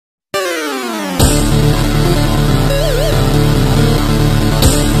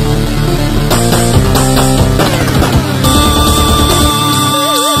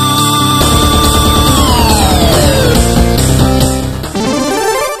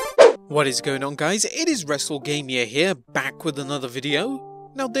What is going on, guys? It is WrestleGamia here, back with another video.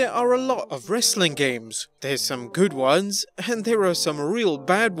 Now, there are a lot of wrestling games. There's some good ones, and there are some real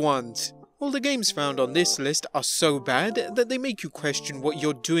bad ones. All the games found on this list are so bad that they make you question what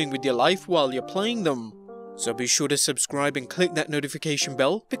you're doing with your life while you're playing them. So be sure to subscribe and click that notification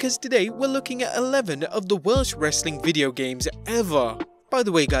bell, because today we're looking at 11 of the worst wrestling video games ever. By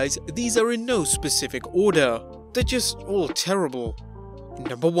the way, guys, these are in no specific order. They're just all terrible.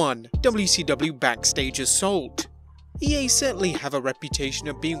 Number 1. WCW Backstage Assault. EA certainly have a reputation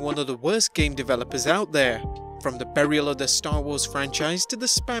of being one of the worst game developers out there. From the burial of the Star Wars franchise to the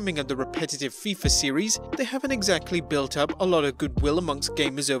spamming of the repetitive FIFA series, they haven't exactly built up a lot of goodwill amongst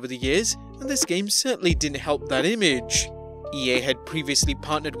gamers over the years, and this game certainly didn't help that image. EA had previously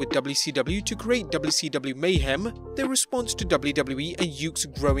partnered with WCW to create WCW Mayhem, their response to WWE and Yuke's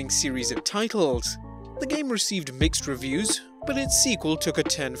growing series of titles. The game received mixed reviews, but its sequel took a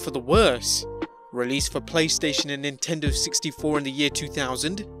turn for the worse. Released for PlayStation and Nintendo 64 in the year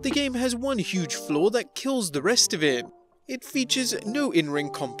 2000, the game has one huge flaw that kills the rest of it. It features no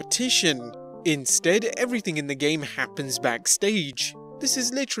in-ring competition. Instead, everything in the game happens backstage. This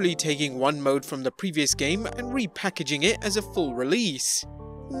is literally taking one mode from the previous game and repackaging it as a full release.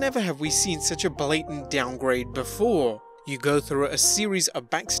 Never have we seen such a blatant downgrade before. You go through a series of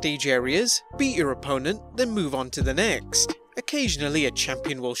backstage areas, beat your opponent, then move on to the next. Occasionally a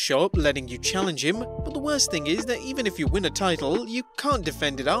champion will show up letting you challenge him, but the worst thing is that even if you win a title, you can't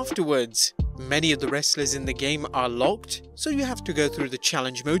defend it afterwards. Many of the wrestlers in the game are locked, so you have to go through the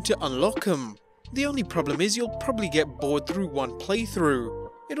challenge mode to unlock them. The only problem is you'll probably get bored through one playthrough.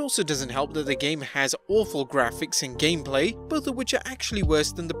 It also doesn't help that the game has awful graphics and gameplay, both of which are actually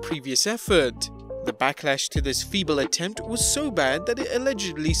worse than the previous effort. The backlash to this feeble attempt was so bad that it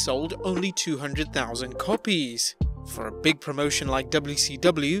allegedly sold only 200,000 copies. For a big promotion like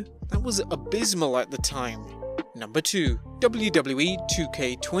WCW, that was abysmal at the time. Number 2. WWE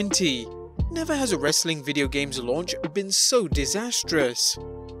 2K20. Never has a wrestling video game's launch been so disastrous.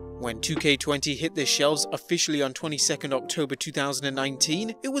 When 2K20 hit the shelves officially on 22nd October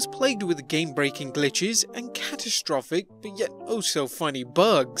 2019, it was plagued with game-breaking glitches and catastrophic, but yet oh so funny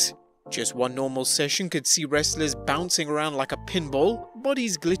bugs. Just one normal session could see wrestlers bouncing around like a pinball,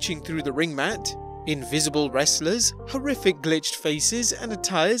 bodies glitching through the ring mat, invisible wrestlers, horrific glitched faces and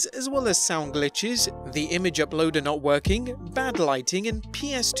attires, as well as sound glitches, the image uploader not working, bad lighting, and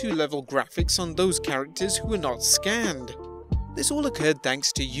PS2 level graphics on those characters who were not scanned. This all occurred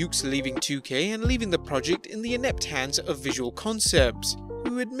thanks to Yuke's leaving 2K and leaving the project in the inept hands of Visual Concepts,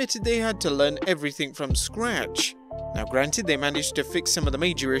 who admitted they had to learn everything from scratch. Now granted, they managed to fix some of the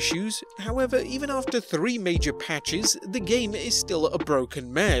major issues, however, even after 3 major patches, the game is still a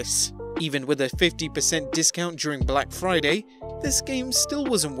broken mess. Even with a 50% discount during Black Friday, this game still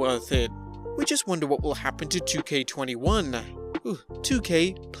wasn't worth it. We just wonder what will happen to 2K21.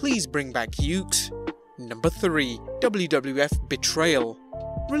 2K, please bring back Yuke's. Number 3. WWF Betrayal.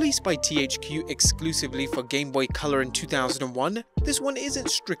 Released by THQ exclusively for Game Boy Color in 2001, this one isn't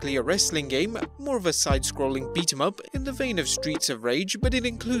strictly a wrestling game, more of a side-scrolling beat-em-up in the vein of Streets of Rage, but it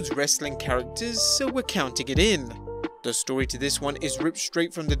includes wrestling characters, so we're counting it in. The story to this one is ripped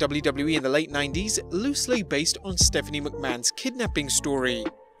straight from the WWE in the late 90s, loosely based on Stephanie McMahon's kidnapping story.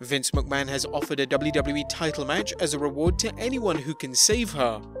 Vince McMahon has offered a WWE title match as a reward to anyone who can save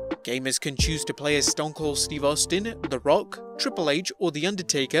her. Gamers can choose to play as Stone Cold Steve Austin, The Rock, Triple H or The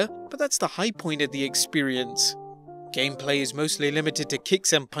Undertaker, but that's the high point of the experience. Gameplay is mostly limited to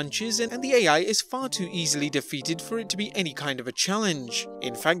kicks and punches, and the AI is far too easily defeated for it to be any kind of a challenge.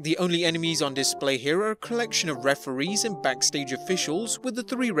 In fact, the only enemies on display here are a collection of referees and backstage officials, with the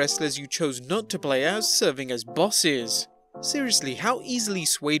 3 wrestlers you chose not to play as serving as bosses. Seriously, how easily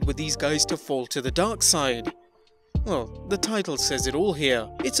swayed were these guys to fall to the dark side? Well, the title says it all here.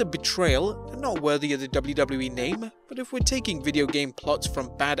 It's a betrayal, and not worthy of the WWE name, but if we're taking video game plots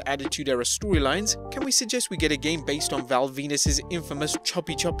from bad Attitude Era storylines, can we suggest we get a game based on Val Venus's infamous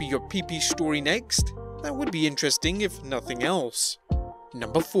choppy your pee-pee story next? That would be interesting if nothing else.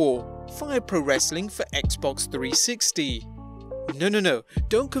 Number 4. Fire Pro Wrestling for Xbox 360. No,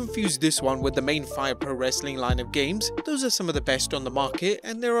 don't confuse this one with the main Fire Pro Wrestling line of games. Those are some of the best on the market,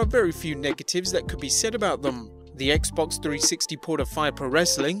 and there are very few negatives that could be said about them. The Xbox 360 port of Fire Pro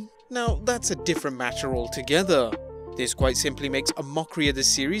Wrestling? Now that's a different matter altogether. This quite simply makes a mockery of the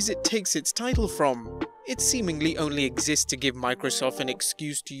series it takes its title from. It seemingly only exists to give Microsoft an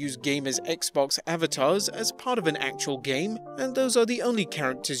excuse to use gamers' Xbox avatars as part of an actual game, and those are the only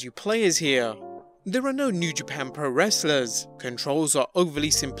characters you play as here. There are no New Japan Pro wrestlers, controls are overly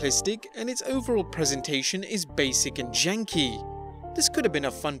simplistic, and its overall presentation is basic and janky. This could have been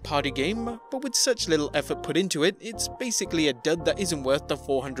a fun party game, but with such little effort put into it, it's basically a dud that isn't worth the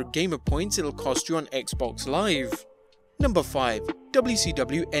 400 gamer points it'll cost you on Xbox Live. Number 5.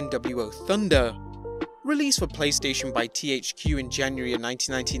 WCW NWO Thunder. Released for PlayStation by THQ in January of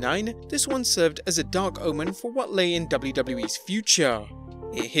 1999, this one served as a dark omen for what lay in WWE's future.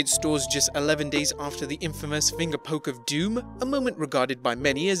 It hit stores just 11 days after the infamous finger poke of doom, a moment regarded by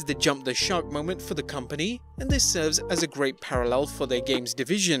many as the jump the shark moment for the company, and this serves as a great parallel for their games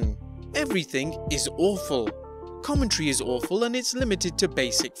division. Everything is awful. Commentary is awful and it's limited to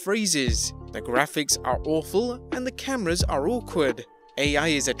basic phrases. The graphics are awful and the cameras are awkward. AI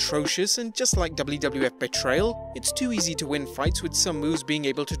is atrocious, and just like WWF Betrayal, it's too easy to win fights with some moves being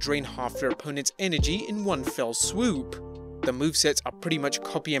able to drain half your opponent's energy in one fell swoop. The movesets are pretty much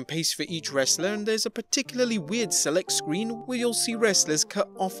copy and paste for each wrestler, and there's a particularly weird select screen where you'll see wrestlers cut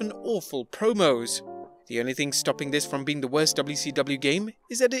often awful promos. The only thing stopping this from being the worst WCW game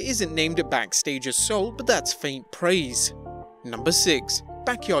is that it isn't named Backstage Assault, but that's faint praise. Number 6.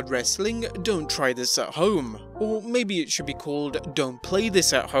 Backyard Wrestling, Don't Try This at Home. Or maybe it should be called Don't Play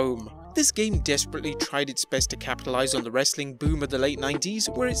This at Home. This game desperately tried its best to capitalize on the wrestling boom of the late 90s,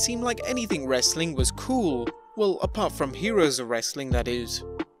 where it seemed like anything wrestling was cool. Well, apart from Heroes of Wrestling, that is.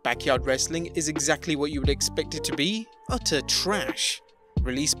 Backyard Wrestling is exactly what you would expect it to be, utter trash.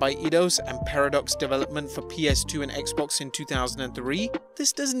 Released by Eidos and Paradox Development for PS2 and Xbox in 2003,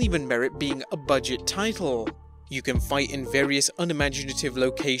 this doesn't even merit being a budget title. You can fight in various unimaginative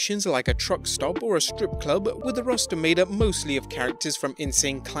locations like a truck stop or a strip club, with a roster made up mostly of characters from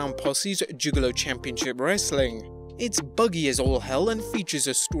Insane Clown Posse's Juggalo Championship Wrestling. It's buggy as all hell and features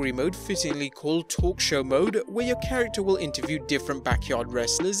a story mode fittingly called Talk Show Mode, where your character will interview different backyard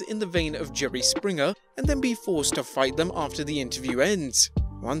wrestlers in the vein of Jerry Springer and then be forced to fight them after the interview ends.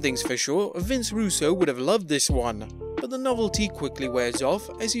 One thing's for sure, Vince Russo would have loved this one, but the novelty quickly wears off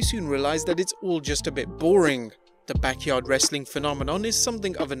as you soon realize that it's all just a bit boring. The backyard wrestling phenomenon is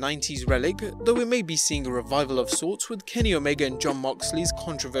something of a 90s relic, though we may be seeing a revival of sorts, with Kenny Omega and Jon Moxley's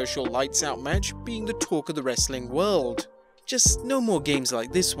controversial Lights Out match being the talk of the wrestling world. Just no more games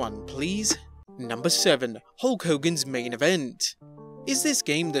like this one, please. Number 7. Hulk Hogan's Main Event. Is this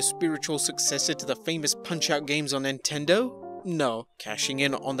game the spiritual successor to the famous Punch-Out games on Nintendo? No. Cashing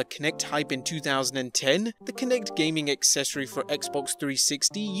in on the Kinect hype in 2010, the Kinect gaming accessory for Xbox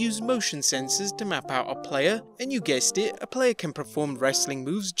 360 used motion sensors to map out a player, and you guessed it, a player can perform wrestling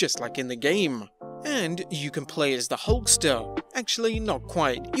moves just like in the game. And you can play as the Hulkster. Actually, not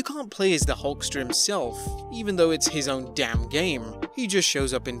quite. You can't play as the Hulkster himself, even though it's his own damn game. He just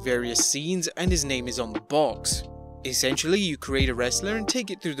shows up in various scenes and his name is on the box. Essentially, you create a wrestler and take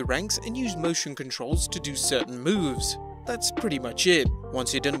it through the ranks and use motion controls to do certain moves. That's pretty much it.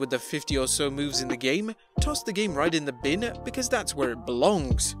 Once you're done with the 50 or so moves in the game, toss the game right in the bin because that's where it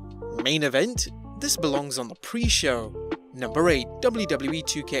belongs. Main event? This belongs on the pre-show. Number 8. WWE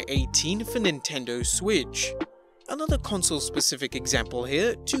 2K18 for Nintendo Switch. Another console-specific example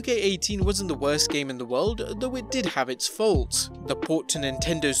here, 2K18 wasn't the worst game in the world, though it did have its faults. The port to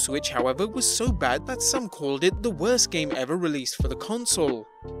Nintendo Switch, however, was so bad that some called it the worst game ever released for the console.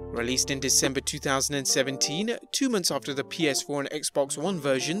 Released in December 2017, 2 months after the PS4 and Xbox One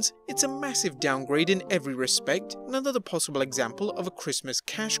versions, it's a massive downgrade in every respect, and another possible example of a Christmas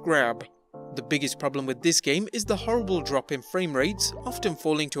cash grab. The biggest problem with this game is the horrible drop in frame rates, often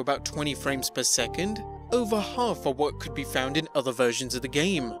falling to about 20 frames per second, over half of what could be found in other versions of the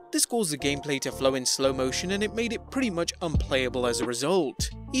game. This caused the gameplay to flow in slow motion and it made it pretty much unplayable as a result.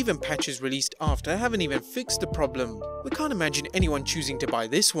 Even patches released after haven't even fixed the problem. We can't imagine anyone choosing to buy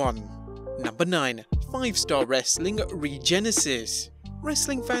this one. Number 9. 5-Star Wrestling Regenesis.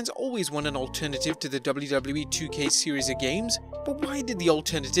 Wrestling fans always want an alternative to the WWE 2K series of games, but why did the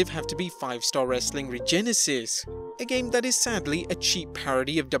alternative have to be 5-Star Wrestling Regenesis? A game that is sadly a cheap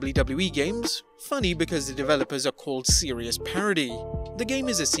parody of WWE games. Funny because the developers are called Serious Parody. The game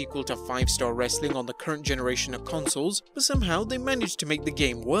is a sequel to 5-Star Wrestling on the current generation of consoles, but somehow they managed to make the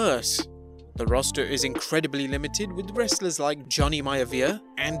game worse. The roster is incredibly limited, with wrestlers like Johnny Maivia,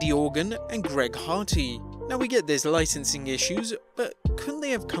 Andy Organ, and Greg Harty. Now we get there's licensing issues, but couldn't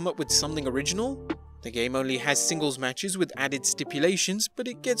they have come up with something original? The game only has singles matches with added stipulations, but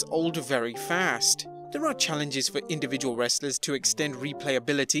it gets old very fast. There are challenges for individual wrestlers to extend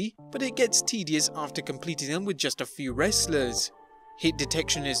replayability, but it gets tedious after completing them with just a few wrestlers. Hit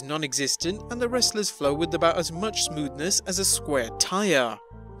detection is non-existent, and the wrestlers flow with about as much smoothness as a square tire.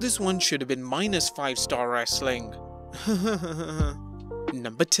 This one should have been minus 5-Star Wrestling.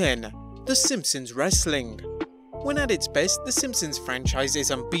 Number 10. The Simpsons Wrestling. When at its best, the Simpsons franchise is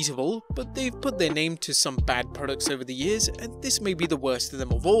unbeatable, but they've put their name to some bad products over the years, and this may be the worst of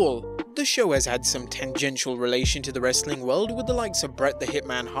them of all. The show has had some tangential relation to the wrestling world, with the likes of Bret the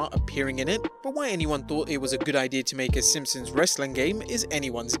Hitman Hart appearing in it, but why anyone thought it was a good idea to make a Simpsons wrestling game is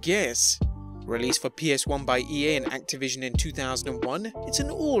anyone's guess. Released for PS1 by EA and Activision in 2001, it's an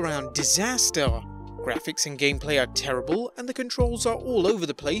all-round disaster. Graphics and gameplay are terrible, and the controls are all over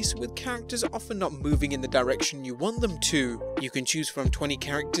the place, with characters often not moving in the direction you want them to. You can choose from 20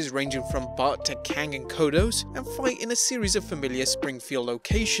 characters ranging from Bart to Kang and Kodos, and fight in a series of familiar Springfield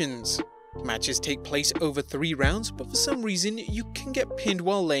locations. Matches take place over 3 rounds, but for some reason you can get pinned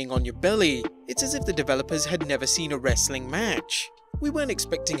while laying on your belly. It's as if the developers had never seen a wrestling match. We weren't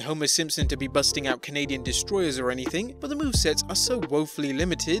expecting Homer Simpson to be busting out Canadian destroyers or anything, but the movesets are so woefully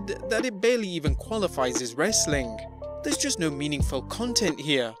limited that it barely even qualifies as wrestling. There's just no meaningful content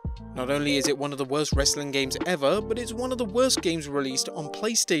here. Not only is it one of the worst wrestling games ever, but it's one of the worst games released on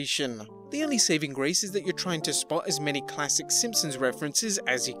PlayStation. The only saving grace is that you're trying to spot as many classic Simpsons references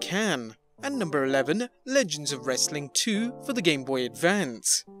as you can. And number 11, Legends of Wrestling 2 for the Game Boy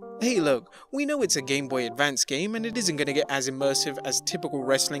Advance. Hey look, we know it's a Game Boy Advance game and it isn't going to get as immersive as typical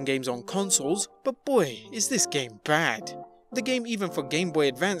wrestling games on consoles, but boy, is this game bad. The game, even for Game Boy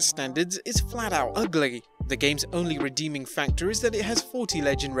Advance standards, is flat out ugly. The game's only redeeming factor is that it has 40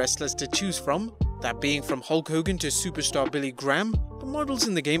 legend wrestlers to choose from, that being from Hulk Hogan to superstar Billy Graham. The models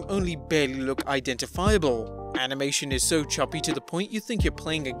in the game only barely look identifiable. Animation is so choppy to the point you think you're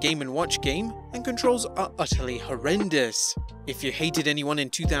playing a Game & Watch game, and controls are utterly horrendous. If you hated anyone in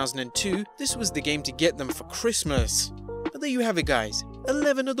 2002, this was the game to get them for Christmas. But there you have it guys,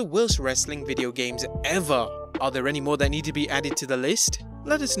 11 of the worst wrestling video games ever. Are there any more that need to be added to the list?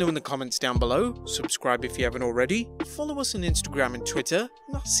 Let us know in the comments down below, subscribe if you haven't already, follow us on Instagram and Twitter,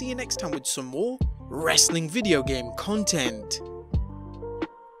 and I'll see you next time with some more wrestling video game content.